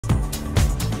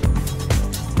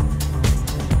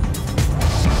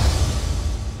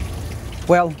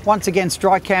Well, once again,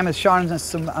 Strikecam has shown us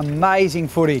some amazing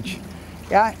footage.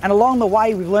 Yeah, and along the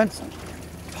way we've learnt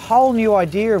a whole new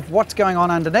idea of what's going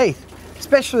on underneath,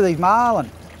 especially these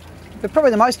marlin. But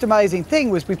probably the most amazing thing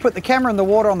was we put the camera in the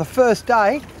water on the first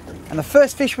day, and the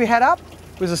first fish we had up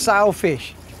was a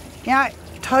sailfish. You know,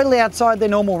 totally outside their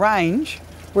normal range.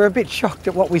 We're a bit shocked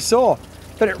at what we saw,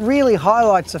 but it really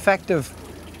highlights the fact of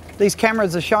these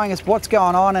cameras are showing us what's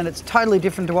going on, and it's totally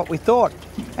different to what we thought.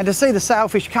 And to see the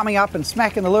sailfish coming up and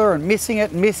smacking the lure and missing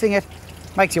it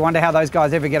makes you wonder how those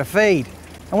guys ever get a feed.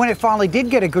 And when it finally did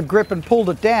get a good grip and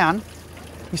pulled it down,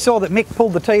 you saw that Mick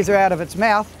pulled the teaser out of its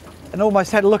mouth and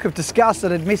almost had a look of disgust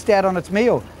that it had missed out on its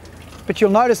meal. But you'll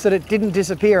notice that it didn't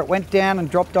disappear. It went down and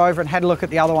dropped over and had a look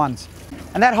at the other ones.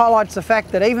 And that highlights the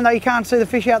fact that even though you can't see the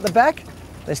fish out the back,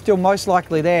 they're still most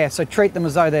likely there, so treat them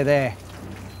as though they're there.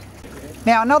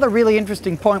 Now, another really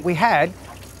interesting point we had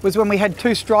was when we had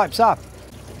two stripes up.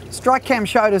 Strikecam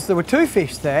showed us there were two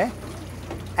fish there,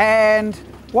 and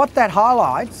what that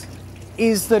highlights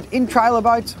is that in trailer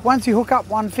boats, once you hook up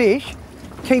one fish,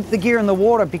 keep the gear in the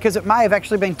water, because it may have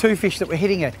actually been two fish that were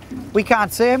hitting it. We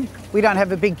can't see them, we don't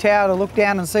have a big tower to look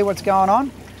down and see what's going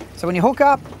on. So when you hook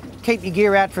up, keep your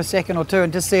gear out for a second or two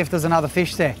and just see if there's another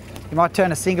fish there. You might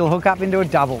turn a single hook up into a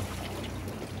double.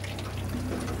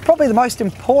 Probably the most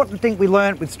important thing we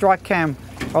learned with Strikecam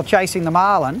while chasing the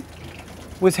marlin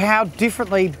was how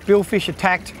differently billfish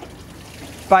attacked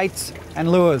baits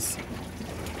and lures.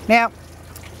 Now,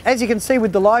 as you can see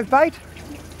with the live bait,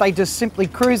 they just simply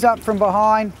cruise up from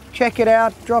behind, check it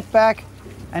out, drop back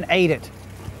and eat it.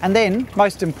 And then,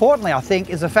 most importantly I think,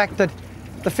 is the fact that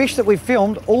the fish that we've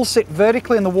filmed all sit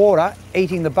vertically in the water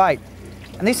eating the bait.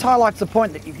 And this highlights the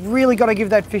point that you've really got to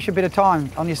give that fish a bit of time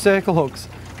on your circle hooks.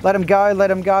 Let them go, let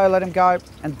them go, let them go,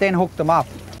 and then hook them up.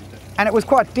 And it was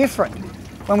quite different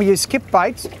when we used skip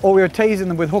baits or we were teasing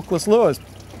them with hookless lures.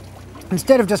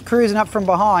 Instead of just cruising up from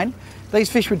behind,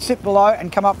 these fish would sit below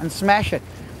and come up and smash it.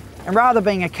 And rather than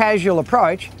being a casual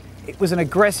approach, it was an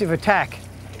aggressive attack.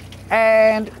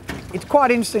 And it's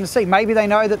quite interesting to see. Maybe they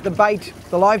know that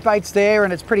the live bait's there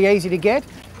and it's pretty easy to get.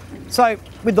 So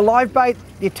with the live bait,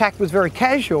 the attack was very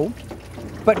casual,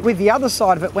 but with the other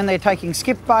side of it, when they're taking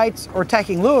skip baits or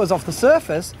attacking lures off the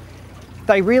surface,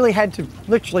 they really had to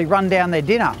literally run down their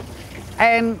dinner.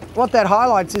 And what that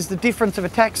highlights is the difference of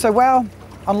attack. So while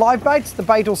on live baits, the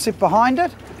bait will sit behind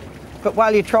it, but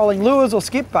while you're trolling lures or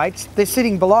skip baits, they're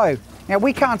sitting below. Now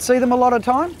we can't see them a lot of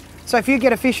time, so if you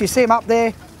get a fish, you see him up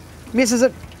there, misses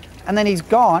it, and then he's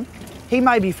gone, he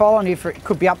may be following you for, it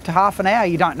could be up to half an hour,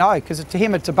 you don't know, because to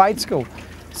him it's a bait school.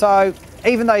 So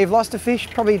even though you've lost a fish,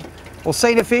 probably, or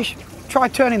seen a fish, try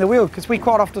turning the wheel, because we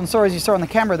quite often saw, as you saw on the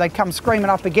camera, they'd come screaming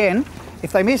up again.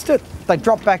 If they missed it, they'd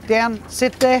drop back down,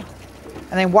 sit there,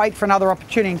 and then wait for another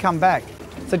opportunity and come back.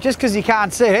 So just because you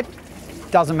can't see it,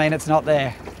 doesn't mean it's not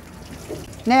there.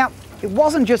 Now, it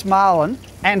wasn't just marlin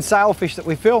and sailfish that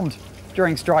we filmed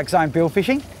during Strikezone bill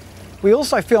fishing. We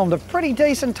also filmed a pretty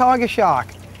decent tiger shark.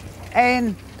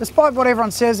 And despite what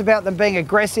everyone says about them being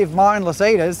aggressive, mindless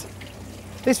eaters,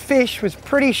 this fish was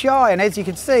pretty shy, and as you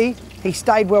can see, he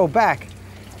stayed well back.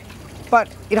 But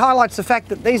it highlights the fact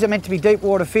that these are meant to be deep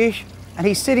water fish, and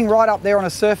he's sitting right up there on a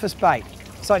surface bait.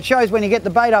 So it shows when you get the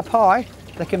bait up high,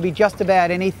 there can be just about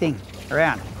anything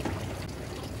around.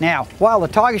 Now, while the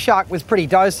tiger shark was pretty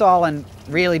docile and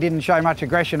really didn't show much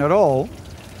aggression at all,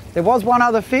 there was one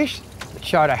other fish that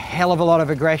showed a hell of a lot of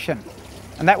aggression,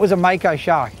 and that was a mako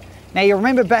shark. Now you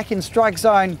remember back in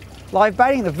Strikezone live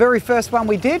baiting, the very first one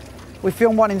we did, we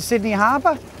filmed one in Sydney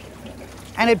Harbour,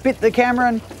 and it bit the camera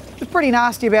and was pretty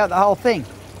nasty about the whole thing.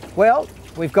 Well,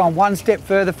 we've gone one step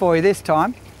further for you this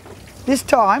time. This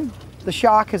time, the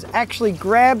shark has actually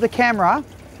grabbed the camera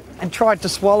and tried to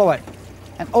swallow it.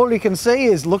 And all you can see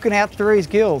is looking out through his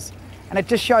gills. And it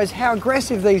just shows how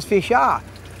aggressive these fish are.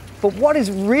 But what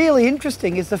is really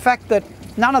interesting is the fact that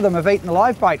none of them have eaten the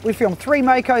live bait. We filmed 3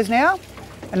 makos now,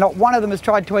 and not one of them has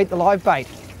tried to eat the live bait.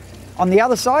 On the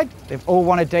other side, they've all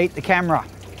wanted to eat the camera.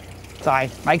 So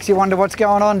it makes you wonder what's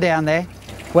going on down there.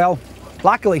 Well,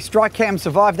 luckily Strikecam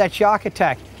survived that shark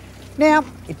attack. Now,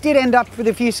 it did end up with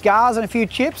a few scars and a few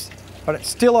chips, but it's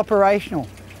still operational.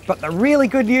 But the really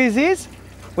good news is,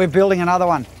 we're building another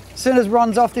one. As soon as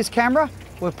Ron's off this camera,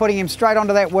 we're putting him straight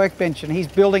onto that workbench, and he's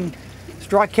building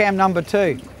Strikecam number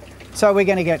 2. So we're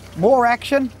going to get more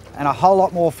action and a whole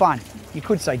lot more fun. You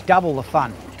could say double the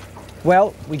fun.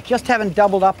 Well, we just haven't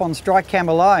doubled up on Strikecam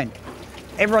alone.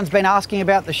 Everyone's been asking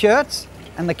about the shirts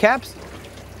and the caps.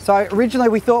 So originally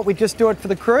we thought we'd just do it for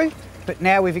the crew, but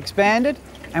now we've expanded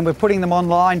and we're putting them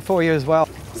online for you as well.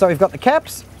 So we've got the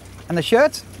caps and the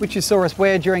shirts, which you saw us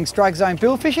wear during Strikezone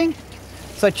bill fishing.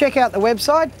 So check out the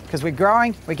website because we're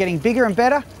growing, we're getting bigger and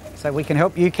better so we can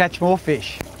help you catch more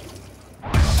fish.